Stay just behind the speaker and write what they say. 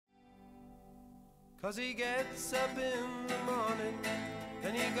'Cause he gets up in the morning,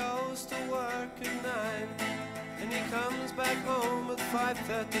 then he goes to work at 9, and he comes back home at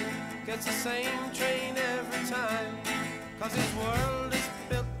 5:30, gets the same train every time. 'Cause his world is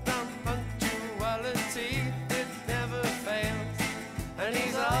built on punctuality, it never fails. And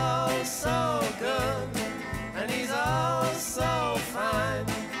he's all so good, and he's all so fine,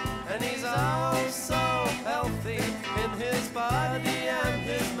 and he's all so healthy in his body and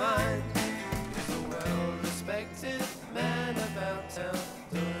his mind. He's a well-respected man about town,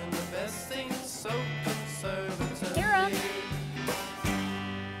 doing the best things so conservatively. Kara!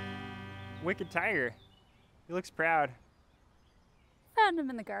 Wicked Tiger. He looks proud. Found him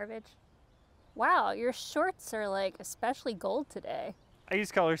in the garbage. Wow, your shorts are like especially gold today. I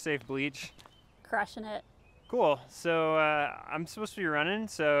use color safe bleach. Crushing it. Cool. So I'm supposed to be running,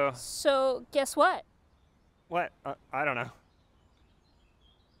 so... So, guess what? What? I don't know.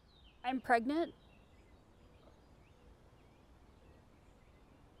 I'm pregnant.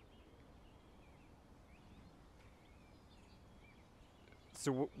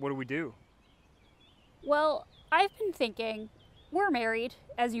 So what do we do? Well, I've been thinking, we're married,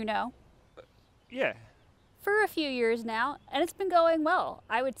 as you know, Yeah, for a few years now, and it's been going well,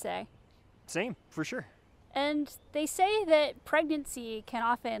 I would say. same, for sure. And they say that pregnancy can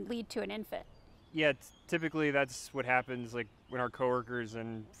often lead to an infant. Yeah, typically that's what happens, like when our coworkers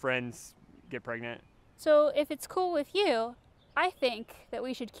and friends get pregnant. So if it's cool with you, I think that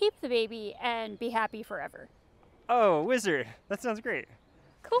we should keep the baby and be happy forever. Oh, wizard! That sounds great.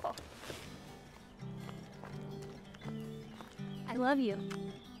 Cool. I love you.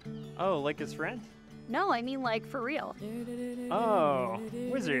 Oh, like his friend? No, I mean like for real. Oh,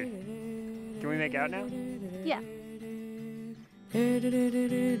 wizard. Can we make out now? Yeah.